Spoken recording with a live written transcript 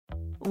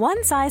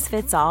One size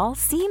fits all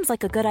seems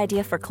like a good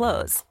idea for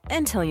clothes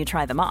until you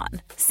try them on.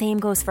 Same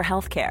goes for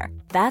healthcare.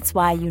 That's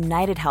why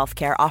United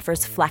Healthcare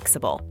offers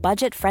flexible,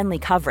 budget-friendly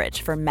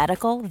coverage for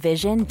medical,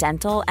 vision,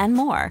 dental, and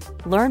more.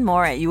 Learn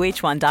more at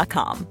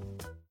uh1.com.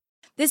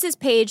 This is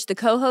Paige, the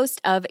co-host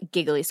of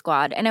Giggly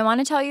Squad, and I want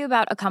to tell you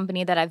about a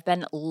company that I've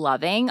been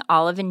loving,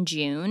 Olive &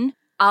 June.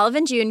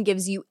 Olive & June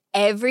gives you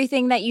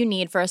everything that you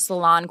need for a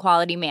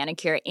salon-quality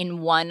manicure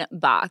in one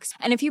box.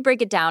 And if you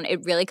break it down,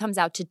 it really comes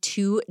out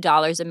to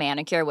 $2 a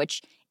manicure,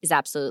 which is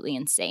absolutely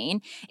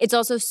insane. It's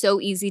also so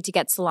easy to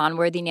get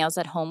salon-worthy nails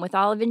at home with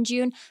Olive &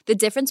 June. The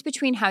difference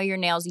between how your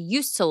nails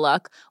used to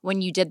look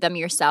when you did them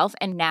yourself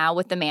and now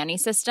with the Mani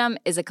system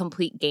is a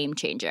complete game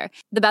changer.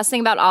 The best thing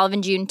about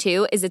Olive & June,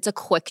 too, is it's a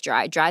quick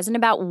dry. Dries in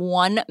about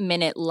 1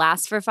 minute,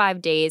 lasts for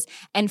 5 days,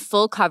 and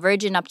full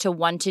coverage in up to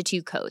 1 to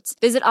 2 coats.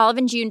 Visit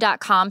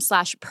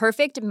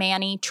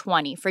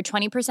oliveandjune.com/perfectmani20 for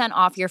 20%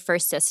 off your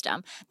first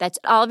system. That's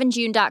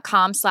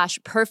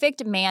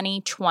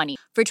oliveandjune.com/perfectmani20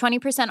 for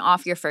 20%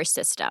 off your first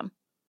system.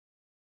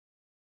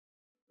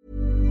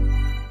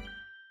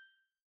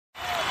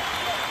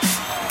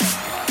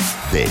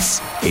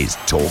 This is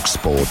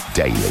TalkSport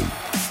Daily.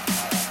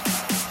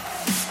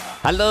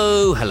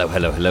 Hello.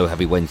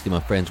 Happy Wednesday, my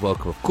friends.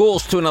 Welcome, of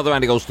course, to another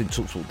Andy Goldstein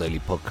TalkSport Daily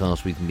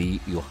podcast with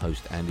me, your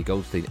host, Andy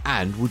Goldstein.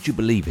 And would you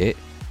believe it,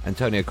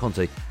 Antonio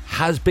Conte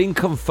has been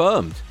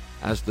confirmed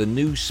as the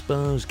new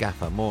Spurs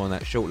gaffer. More on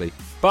that shortly.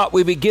 But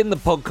we begin the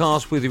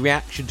podcast with a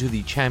reaction to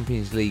the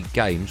Champions League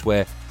games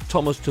where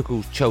Thomas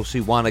Tuchel's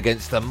Chelsea won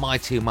against the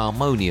mighty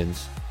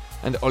Marmonians,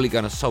 and Ole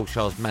Gunnar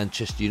Solskjaer's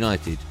Manchester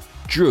United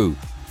drew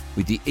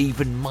with the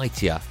even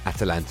mightier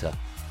Atalanta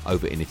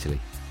over in Italy.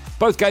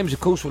 Both games,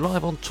 of course, were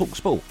live on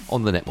TalkSport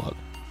on the network.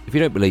 If you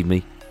don't believe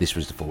me, this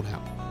was the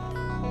fallout.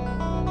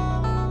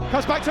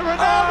 Comes back to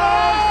Ronaldo!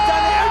 Oh, he's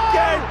done it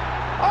again!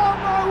 Oh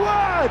my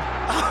word!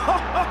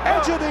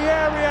 Edge of the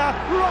area,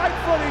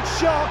 right-footed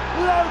shot,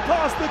 low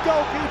past the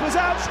goalkeeper's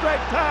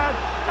outstretched hand,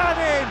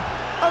 and in.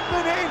 A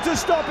minute into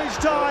stoppage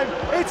time,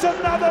 it's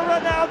another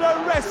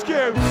Ronaldo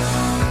rescue.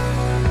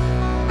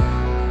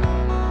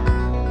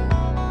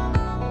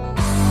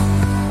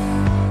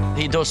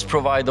 He does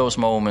provide those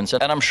moments,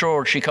 and I'm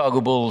sure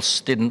Chicago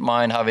Bulls didn't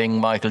mind having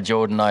Michael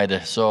Jordan either.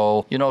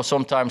 So,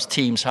 sometimes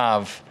teams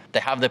have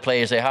the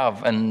players they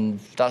have, and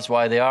that's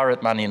why they are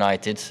at Man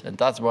United, and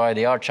that's why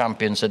they are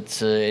champions at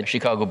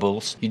Chicago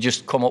Bulls. You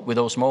just come up with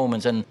those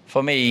moments, and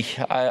for me,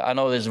 I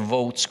know there's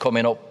votes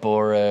coming up,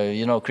 or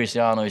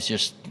Cristiano is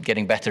just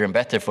getting better and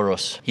better for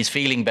us. He's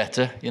feeling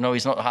better.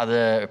 He's not had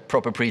a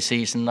proper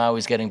pre-season. Now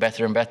he's getting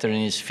better and better, and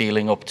he's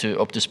feeling up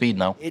to speed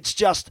now. It's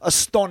just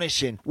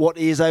astonishing what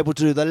he is able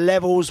to do. The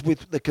levels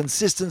with the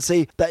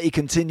consistency that he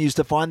continues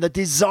to find. The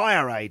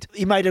desire aid.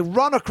 He made a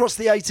run across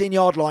the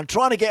 18-yard line,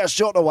 trying to get a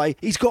shot away.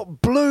 He's got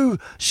blue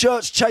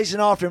shirts chasing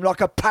after him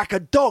like a pack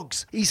of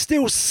dogs. He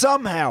still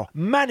somehow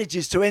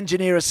manages to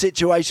engineer a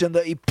situation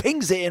that he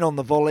pings it in on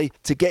the volley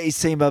to get his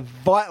team a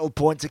vital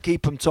point to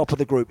keep them top of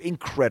the group.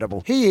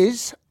 Incredible. He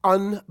is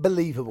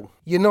unbelievable.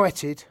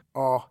 United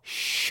are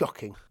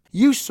shocking.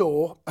 You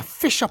saw a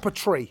fish up a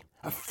tree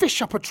of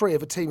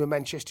a team of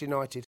Manchester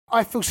United.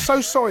 I feel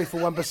so sorry for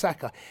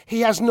Wan-Bissaka.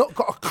 He has not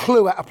got a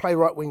clue how to play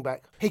right wing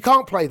back. He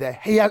can't play there.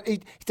 He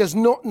does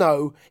not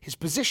know his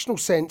positional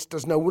sense,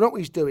 does not know what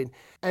he's doing.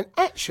 And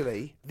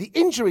actually, the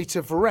injury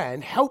to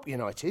Varane helped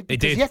United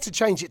because he had to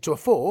change it to a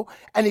 4,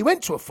 and he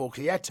went to a 4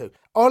 because he had to.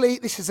 Ollie,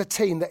 this is a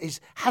team that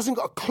hasn't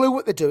got a clue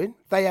what they're doing.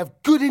 They have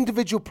good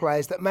individual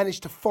players that manage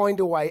to find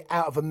a way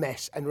out of a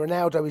mess, and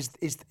Ronaldo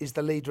is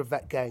the leader of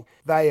that gang.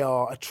 They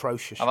are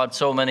atrocious. I've had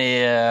so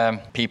many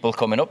people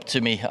coming up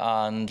to me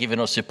and giving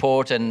us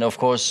support, and of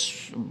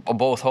course,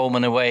 both home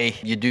and away,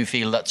 you do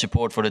feel that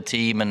support for the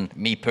team, and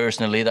me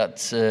personally,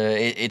 it's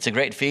a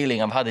great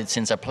feeling. I've had it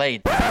since I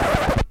played.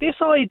 This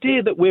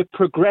idea that we're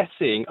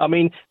progressing,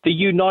 the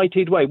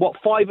United way,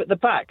 5 at the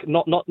back,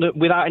 not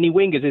without any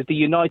wingers, is the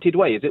United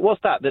way.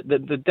 What's that?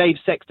 The Dave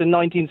Sexton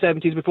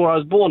 1970s before I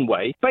was born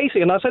way?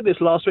 Basically, and I said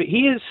this last week,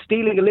 he is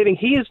stealing a living.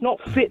 He is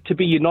not fit to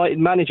be United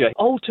manager.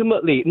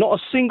 Ultimately, not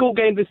a single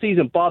game this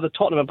season, bar the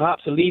Tottenham and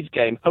perhaps the Leeds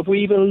game, have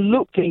we even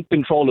looked in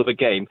control of a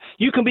game.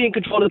 You can be in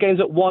control of games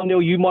at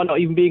 1-0, you might not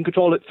even be in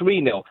control at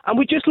 3-0. And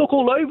we just look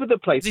all over the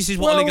place. This is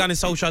what Ole Gunnar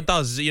Solskjaer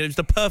does. It's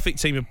the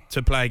perfect team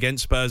to play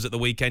against Spurs at the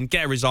weekend,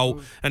 get a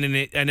result, and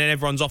then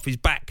everyone's off his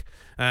back.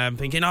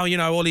 Thinking,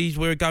 Ollie's,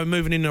 we're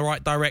moving in the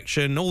right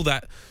direction, all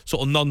that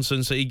sort of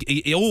nonsense.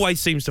 He always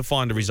seems to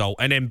find a result,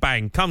 and then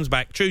bang, comes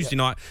back Tuesday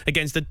night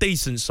against a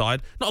decent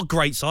side, not a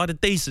great side, a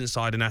decent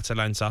side in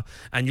Atalanta,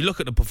 and you look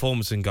at the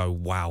performance and go,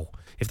 wow,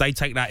 if they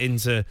take that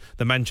into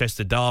the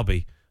Manchester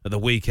derby at the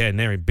weekend,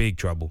 they're in big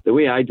trouble. The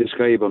way I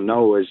describe him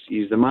now is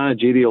he's the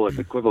managerial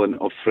equivalent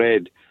of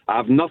Fred. I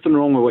have nothing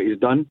wrong with what he's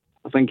done.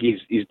 I think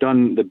he's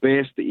done the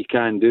best that he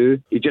can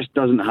do. He just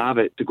doesn't have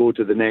it to go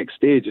to the next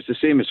stage. It's the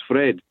same as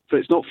Fred.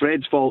 It's not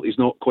Fred's fault he's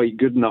not quite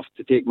good enough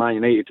to take Man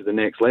United to the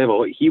next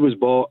level. He was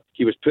bought,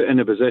 he was put in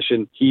a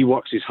position, he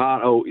works his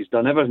heart out, he's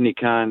done everything he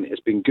can. It's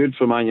been good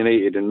for Man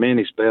United in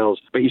many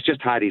spells, but he's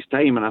just had his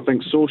time. And I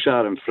think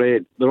Solskjaer and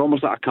Fred, they're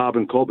almost like a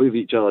carbon copy of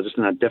each other, just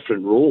in a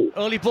different role.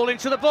 Early ball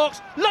into the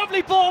box,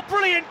 lovely ball,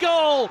 brilliant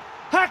goal.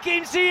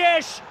 Hakim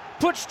Ziyech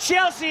puts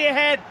Chelsea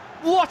ahead.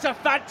 What a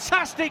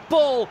fantastic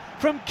ball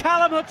from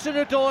Callum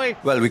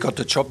Hudson-Odoi. Well, we got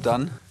the job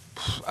done.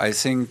 I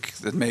think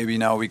that maybe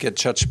now we get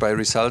judged by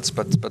results,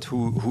 but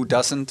who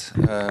doesn't?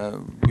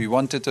 We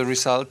wanted the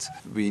result,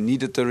 we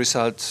needed the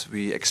result,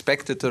 we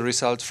expected the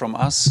result from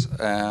us,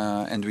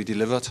 and we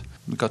delivered.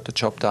 We got the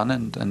job done,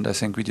 and I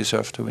think we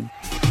deserve to win.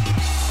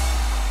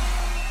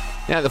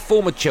 Now, the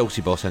former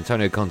Chelsea boss,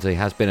 Antonio Conte,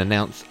 has been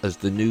announced as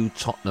the new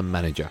Tottenham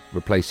manager,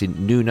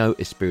 replacing Nuno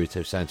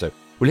Espirito Santo.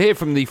 We'll hear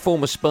from the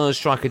former Spurs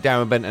striker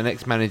Darren Bent and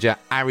ex-manager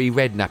Harry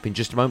Redknapp in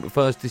just a moment.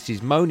 First, this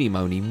is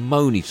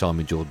Moany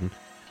Simon Jordan,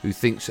 who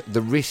thinks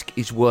the risk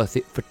is worth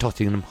it for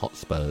Tottenham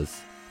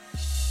Hotspurs.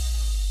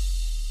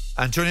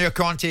 Antonio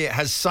Conte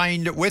has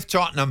signed with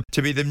Tottenham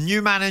to be the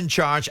new man in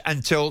charge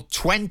until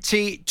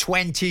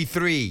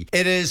 2023.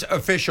 It is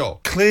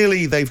official.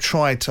 Clearly, they've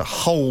tried to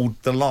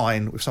hold the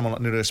line with someone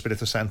like Nuno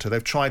Espirito Santo.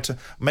 They've tried to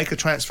make a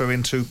transfer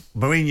into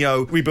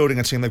Mourinho, rebuilding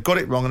a team. They've got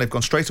it wrong, and they've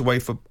gone straight away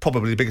for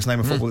probably the biggest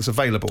name of football that's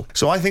available.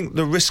 So I think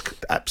the risk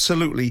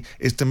absolutely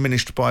is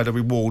diminished by the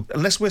reward,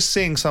 unless we're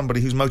seeing somebody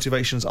whose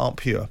motivations aren't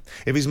pure.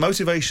 If his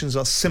motivations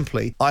are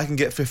simply, I can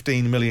get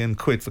 15 million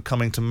quid for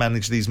coming to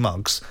manage these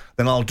mugs,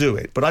 then I'll do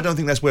it. But I don't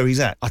think that's where he's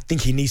at. I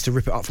think he needs to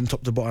rip it up from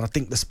top to bottom. I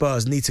think the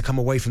Spurs need to come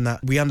away from that.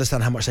 We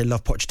understand how much they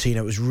love Pochettino.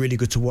 It was really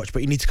good to watch,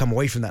 but you need to come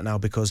away from that now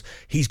because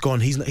he's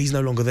gone. He's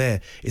no longer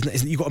there.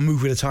 You've got to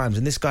move with the times.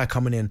 And this guy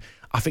coming in,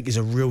 I think, is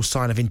a real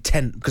sign of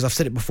intent, because I've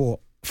said it before.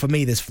 For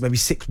me, there's maybe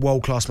 6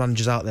 world-class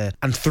managers out there,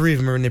 and 3 of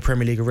them are in the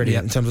Premier League already,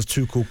 in terms of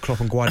Tuchel, Klopp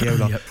and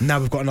Guardiola. Now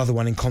we've got another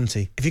one in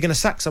Conte. If you're going to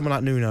sack someone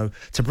like Nuno,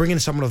 to bring in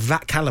someone of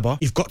that calibre,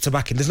 you've got to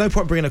back him. There's no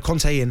point bringing a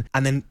Conte in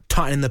and then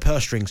tightening the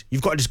purse strings.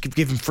 You've got to just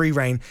give him free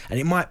rein, and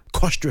it might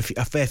cost you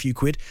a fair few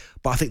quid,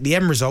 but I think the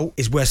end result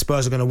is where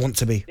Spurs are going to want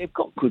to be. They've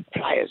got good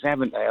players,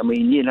 haven't they? I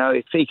mean, you know,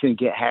 if he can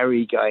get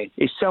Harry going,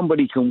 if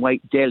somebody can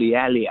wake Dele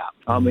Alli up,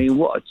 I mean,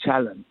 what a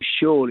talent.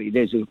 Surely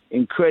there's an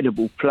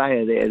incredible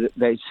player there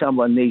that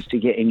someone needs to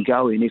get him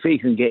going. If he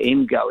can get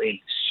him going,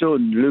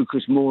 Son,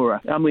 Lucas Moura,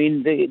 I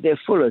mean, they're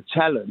full of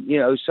talent, you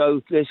know,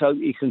 so let's hope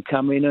he can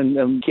come in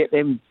and get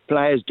them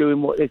players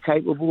doing what they're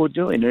capable of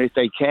doing. And if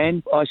they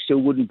can, I still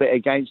wouldn't bet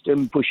against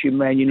them pushing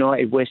Man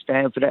United, West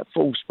Ham for that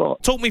full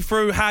spot. Talk me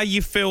through how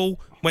you feel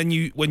when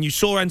you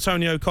saw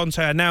Antonio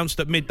Conte announced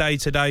at midday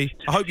today.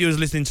 I hope you was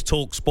listening to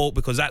Talk Sport,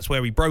 because that's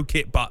where he broke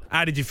it, but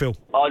how did you feel?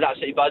 I was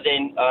absolutely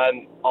buzzing.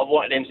 I've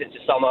wanted him since the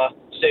summer.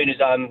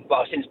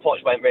 Since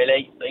Poch went,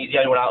 really. He's the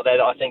only one out there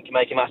that I think can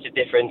make a massive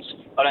difference.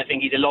 I don't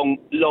think he's a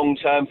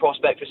long-term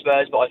prospect for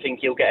Spurs, but I think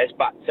he'll get us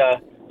back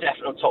to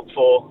definitely top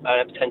 4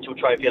 and a potential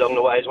trophy along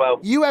the way as well.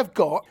 You have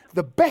got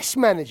the best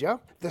manager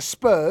the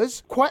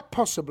Spurs quite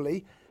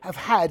possibly have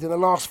had in the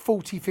last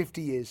 40,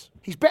 50 years.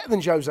 He's better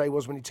than Jose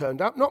was when he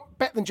turned up. Not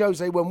better than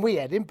Jose when we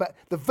had him, but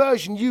the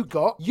version you've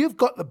got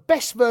the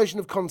best version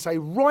of Conte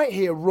right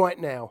here, right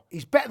now.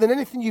 He's better than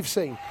anything you've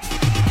seen.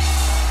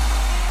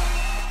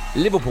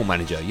 Liverpool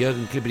manager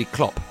Jurgen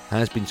Klopp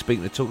has been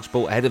speaking to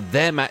TalkSport ahead of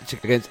their match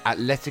against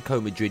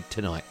Atletico Madrid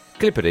tonight.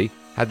 Klippity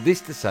had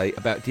this to say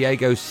about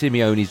Diego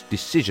Simeone's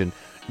decision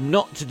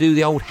not to do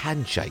the old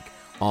handshake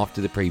after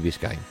the previous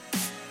game.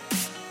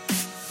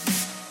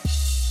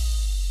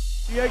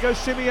 Diego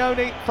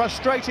Simeone,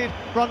 frustrated,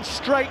 runs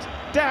straight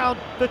down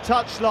the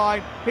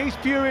touchline. He's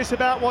furious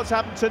about what's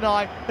happened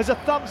tonight. There's a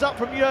thumbs up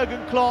from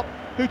Jurgen Klopp,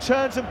 who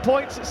turns and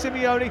points at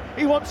Simeone.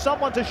 He wants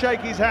someone to shake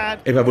his hand.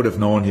 If I would have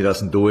known he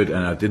doesn't do it,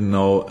 and I didn't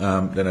know,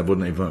 then I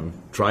wouldn't even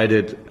tried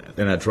it.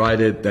 Then I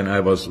tried it, then I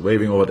was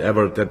waving or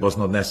whatever. That was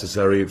not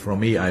necessary for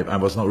me. I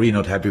was really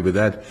not happy with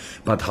that.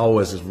 But how,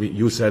 as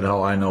you said,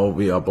 how I know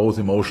we are both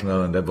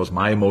emotional, and that was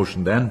my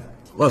emotion then.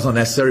 Was not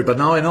necessary, but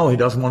now I know he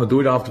doesn't want to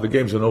do it after the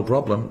game, so no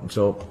problem.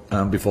 So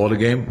before the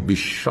game, we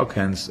shook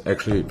hands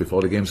actually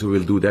before the game, so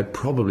we'll do that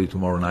probably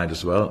tomorrow night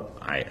as well,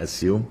 I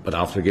assume. But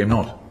after the game,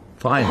 not.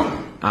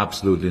 Fine,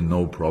 absolutely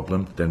no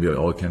problem. Then we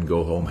all can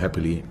go home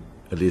happily,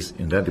 at least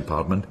in that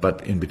department.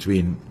 But in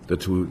between the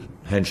 2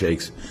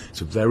 handshakes,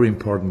 it's a very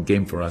important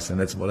game for us, and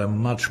that's what I'm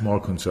much more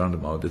concerned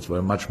about. That's what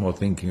I'm much more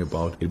thinking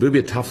about. It will be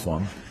a tough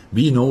one.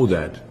 We know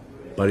that,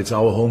 but it's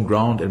our home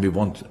ground, and we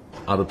want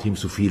other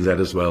teams to feel that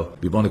as well.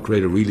 We want to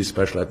create a really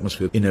special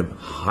atmosphere in a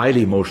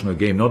highly emotional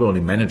game. Not only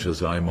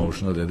managers are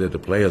emotional, they're the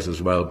players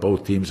as well.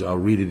 Both teams are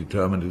really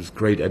determined. It's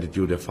great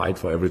attitude. They fight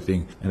for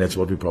everything, and that's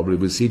what we probably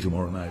will see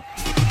tomorrow night.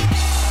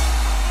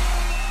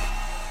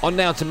 On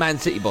now to Man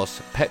City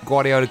boss Pep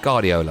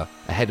Guardiola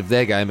ahead of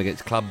their game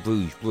against Club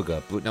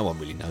Brugge, but no one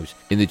really knows,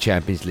 in the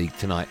Champions League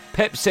tonight.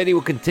 Pep said he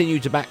will continue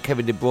to back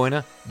Kevin De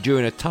Bruyne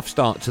during a tough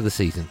start to the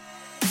season.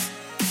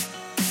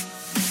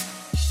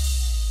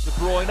 De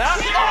Bruyne,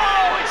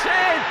 oh, it's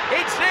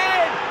in!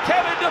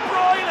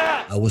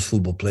 Bruyne! I was a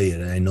football player,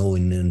 and I know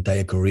in an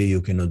entire career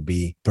you cannot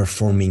be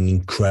performing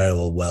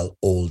incredible well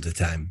all the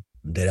time.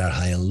 There are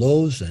high and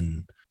lows,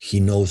 and he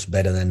knows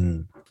better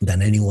than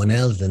anyone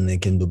else, and they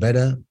can do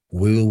better.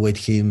 We will wait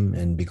him,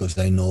 and because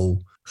I know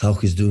how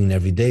he's doing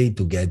every day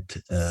to get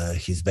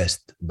his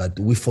best. But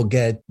we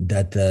forget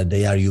that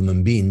they are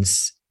human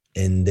beings,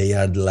 and they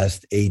are the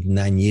last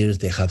 8-9 years,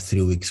 they have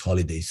 3 weeks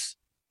holidays,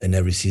 and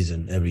every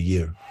season, every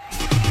year.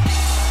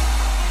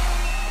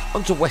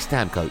 On to West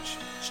Ham coach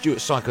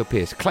Stuart Psycho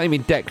Pearce,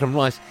 claiming Declan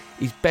Rice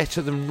is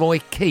better than Roy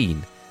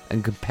Keane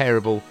and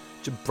comparable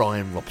to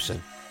Brian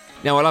Robson.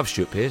 Now, I love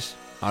Stuart Pearce,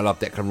 I love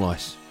Declan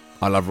Rice,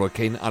 I love Roy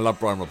Keane, I love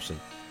Brian Robson.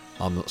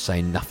 I'm not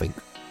saying nothing.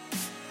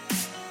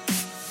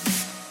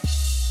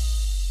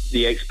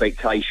 The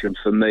expectation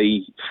for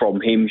me from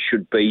him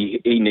should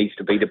be he needs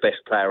to be the best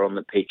player on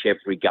the pitch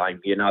every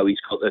game. You know, he's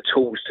got the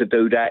tools to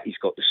do that. He's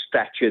got the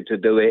stature to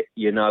do it.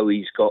 You know,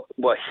 he's got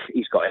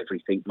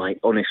everything, mate.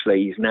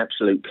 Honestly, he's an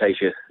absolute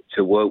pleasure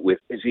to work with.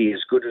 Is he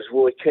as good as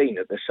Roy Keane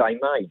at the same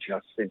age?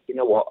 I said, you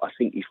know what? I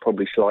think he's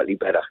probably slightly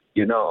better.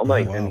 You know what I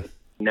mean? Wow. And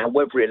now,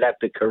 whether he'll have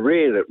the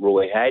career that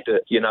Roy had,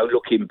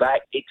 looking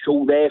back, it's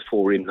all there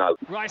for him, though.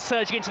 Rice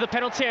surging into the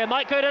penalty area,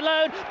 might go it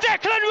alone.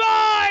 Declan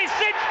Rice!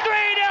 It's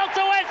 3-0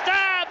 to West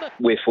Ham!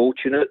 We're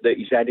fortunate that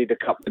he's added a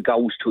couple of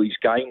goals to his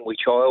game,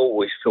 which I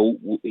always thought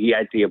he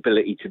had the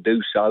ability to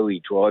do so.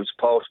 He drives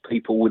past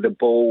people with the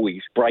ball,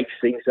 he breaks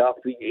things up.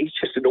 He's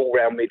just an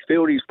all-round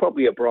midfielder. He's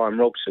probably a Brian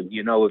Robson,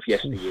 of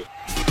yesteryear.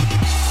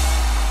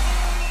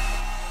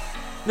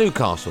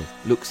 Newcastle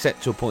look set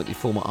to appoint the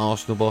former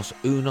Arsenal boss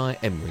Unai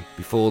Emery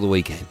before the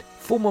weekend.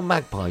 Former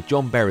Magpie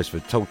John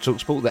Beresford told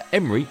TalkSport that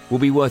Emery will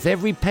be worth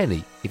every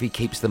penny if he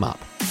keeps them up.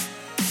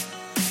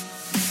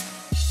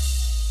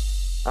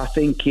 I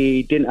think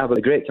he didn't have a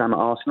great time at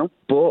Arsenal,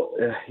 but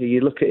you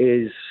look at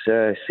his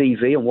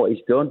CV and what he's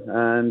done,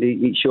 and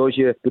it shows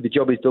you with the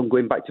job he's done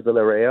going back to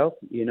Villarreal.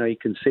 You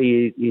can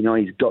see,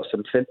 he's got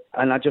something.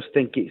 And I just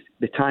think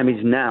the time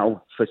is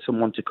now for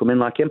someone to come in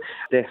like him.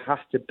 There has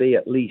to be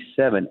at least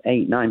 7,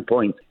 8, 9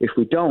 points. If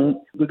we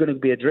don't, we're going to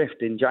be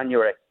adrift in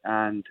January,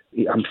 and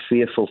I'm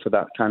fearful for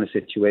that kind of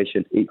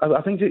situation.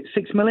 I think it's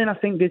 6 million, I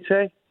think they'd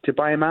say, to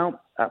buy him out.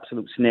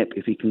 Absolute snip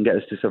if he can get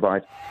us to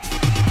survive.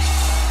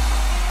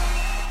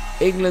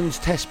 England's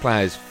Test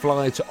players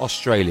fly to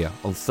Australia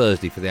on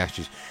Thursday for the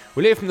Ashes.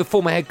 We'll hear from the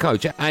former head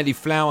coach Andy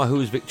Flower, who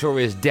was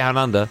victorious down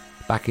under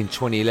back in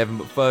 2011.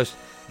 But first,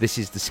 this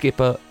is the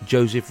skipper,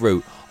 Joseph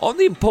Root, on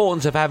the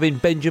importance of having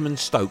Benjamin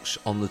Stokes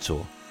on the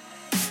tour.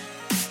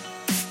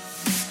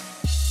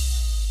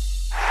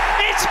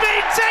 It's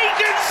been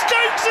taken!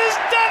 Stokes has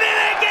done it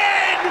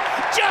again!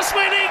 Just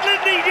when England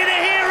needed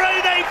a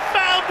hero, they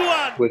found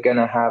one! We're going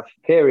to have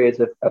periods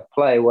of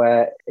play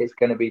where it's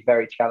going to be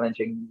very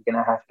challenging. You're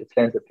going to have to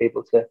turn to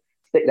people to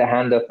stick their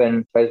hand up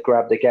and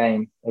grab the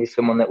game. He's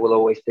someone that will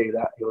always do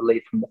that. He will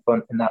lead from the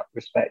front in that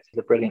respect. He's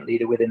a brilliant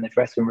leader within the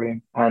dressing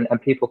room, and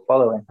people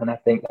follow him. And I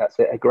think that's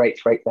a great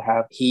trait to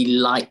have. He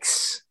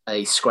likes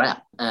a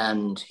scrap,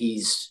 and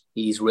he's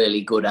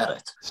really good at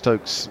it.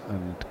 Stokes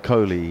and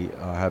Kohli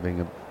are having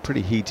a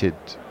pretty heated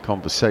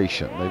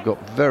conversation. They've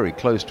got very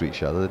close to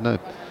each other. There's no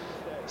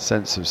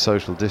sense of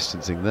social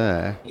distancing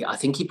there. Yeah, I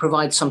think he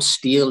provides some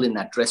steel in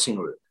that dressing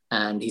room,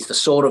 and he's the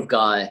sort of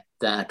guy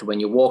that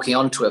when you're walking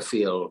onto a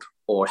field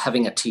or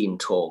having a team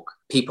talk,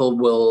 people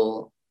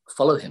will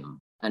follow him,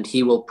 and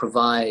he will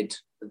provide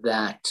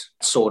that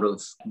sort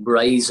of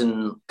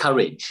brazen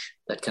courage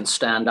that can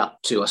stand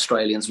up to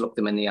Australians, look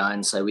them in the eye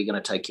and say, we're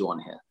going to take you on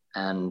here.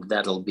 And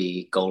that'll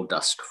be gold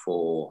dust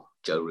for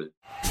Joe Root.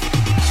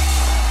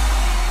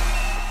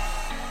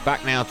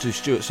 Back now to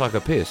Stuart Psycho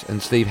Pearce and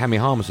Steve Hammy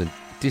Harmison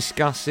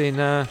discussing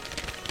The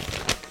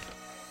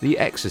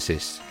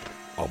Exorcist,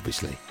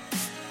 obviously.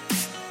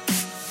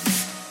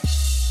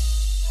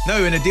 Now,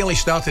 in the Daily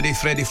Star today,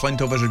 Freddie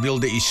Flintoff has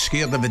revealed that he's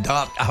scared of the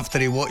dark after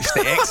he watched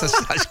The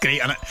Exorcist. That's great,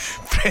 isn't it?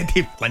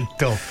 Freddie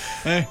Flintoff.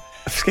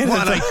 Scared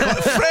of the dark.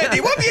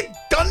 Freddie, what have you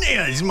done to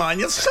us, man?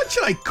 You're such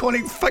an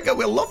iconic figure.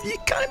 We love you. You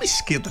can't be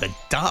scared of the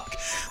dark.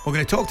 We're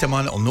going to talk to a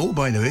man that'll know,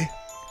 by the way.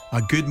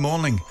 A good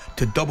morning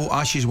to double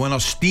Ashes winner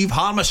Steve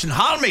Harmison.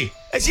 Harmy,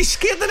 is he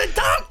scared of the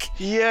dark?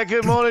 Yeah,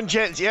 good morning,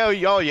 gents. Yeah,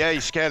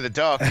 he's scared of the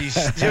dark. He's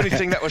the only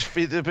thing that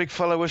the big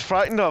fella was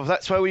frightened of.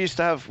 That's why we used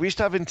to have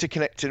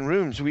interconnecting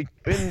rooms.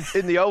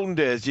 In the olden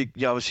days, you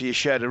obviously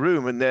shared a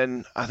room, and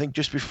then I think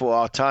just before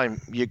our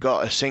time, you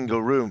got a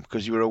single room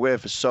because you were away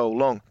for so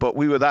long. But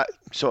we were that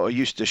sort of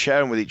used to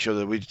sharing with each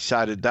other. We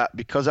decided that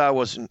because I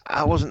wasn't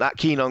that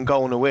keen on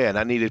going away, and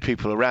I needed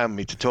people around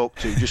me to talk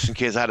to just in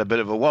case I had a bit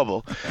of a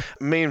wobble.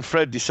 Me and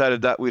Fred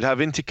decided that we'd have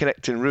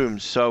interconnecting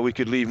rooms so we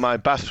could leave my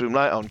bathroom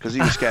light on because he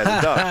was scared of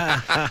the dark.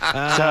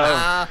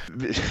 So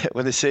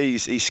when they say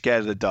he's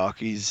scared of the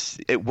dark,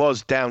 it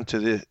was down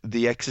to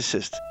the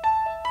Exorcist.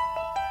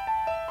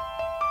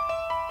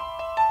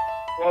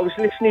 I was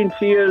listening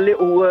to your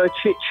little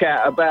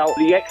chit-chat about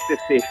The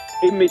Exorcist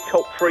in my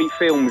top 3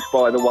 films,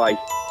 by the way.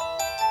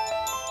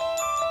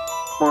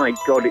 My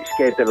God, it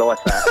scared the life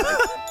out of me.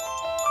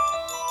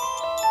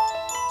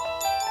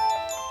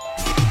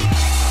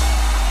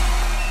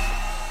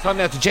 Time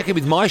now to check in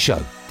with my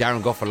show.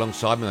 Darren Goff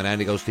alongside me on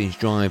Andy Goldstein's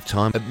Drive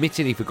Time,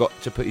 admitting he forgot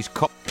to put his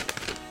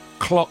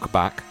clock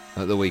back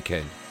at the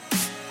weekend.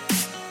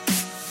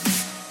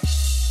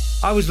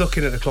 I was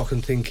looking at the clock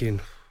and thinking,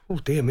 oh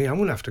dear me, I'm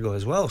going to have to go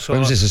as well. So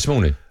when was this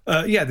morning?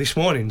 Yeah, this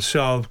morning.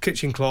 So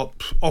kitchen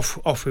clock,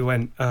 off we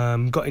went.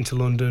 Got into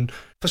London.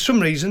 For some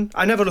reason,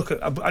 I never look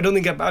at. I don't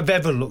think I've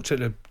ever looked at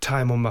the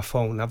time on my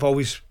phone. I've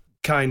always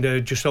kind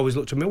of just always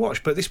looked at my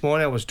watch. But this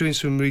morning I was doing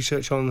some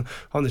research on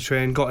the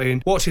train, got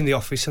in, walked in the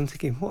office and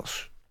thinking,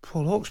 what's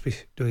Paul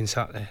Hawksby doing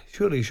sat there?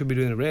 Surely he should be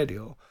doing the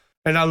radio.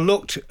 And I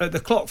looked at the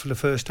clock for the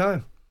first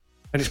time,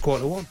 and it's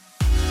 1:15.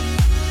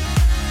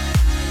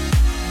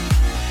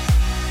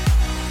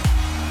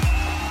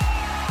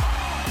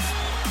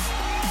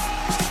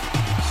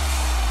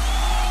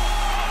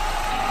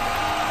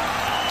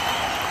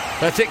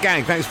 That's it,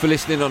 gang. Thanks for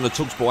listening on the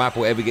TalkSport app,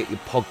 wherever you get your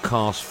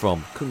podcasts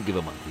from. Couldn't give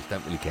a monkeys,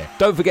 don't really care.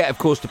 Don't forget, of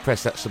course, to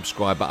press that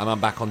subscribe button. I'm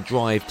back on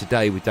Drive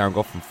today with Darren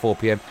Goff from 4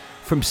 p.m.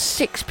 From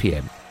 6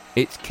 p.m,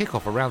 it's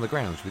kickoff around the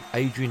grounds with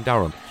Adrian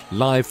Durham,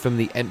 live from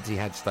the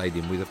Etihad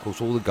Stadium with, of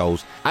course, all the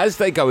goals as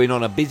they go in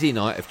on a busy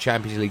night of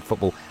Champions League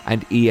football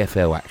and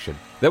EFL action.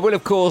 There will,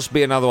 of course,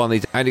 be another one of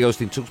these Andy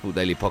Goldstein TalkSport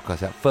Daily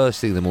podcasts out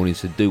first thing in the morning,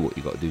 so do what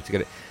you've got to do to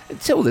get it.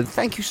 Until then,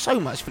 thank you so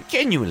much for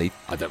genuinely,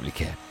 I don't really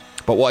care.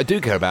 But what I do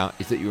care about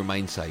is that you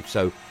remain safe.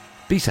 So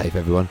be safe,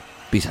 everyone.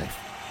 Be safe.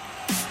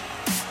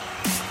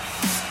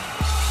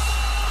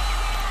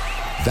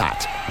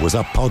 That was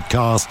a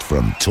podcast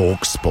from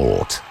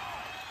TalkSport.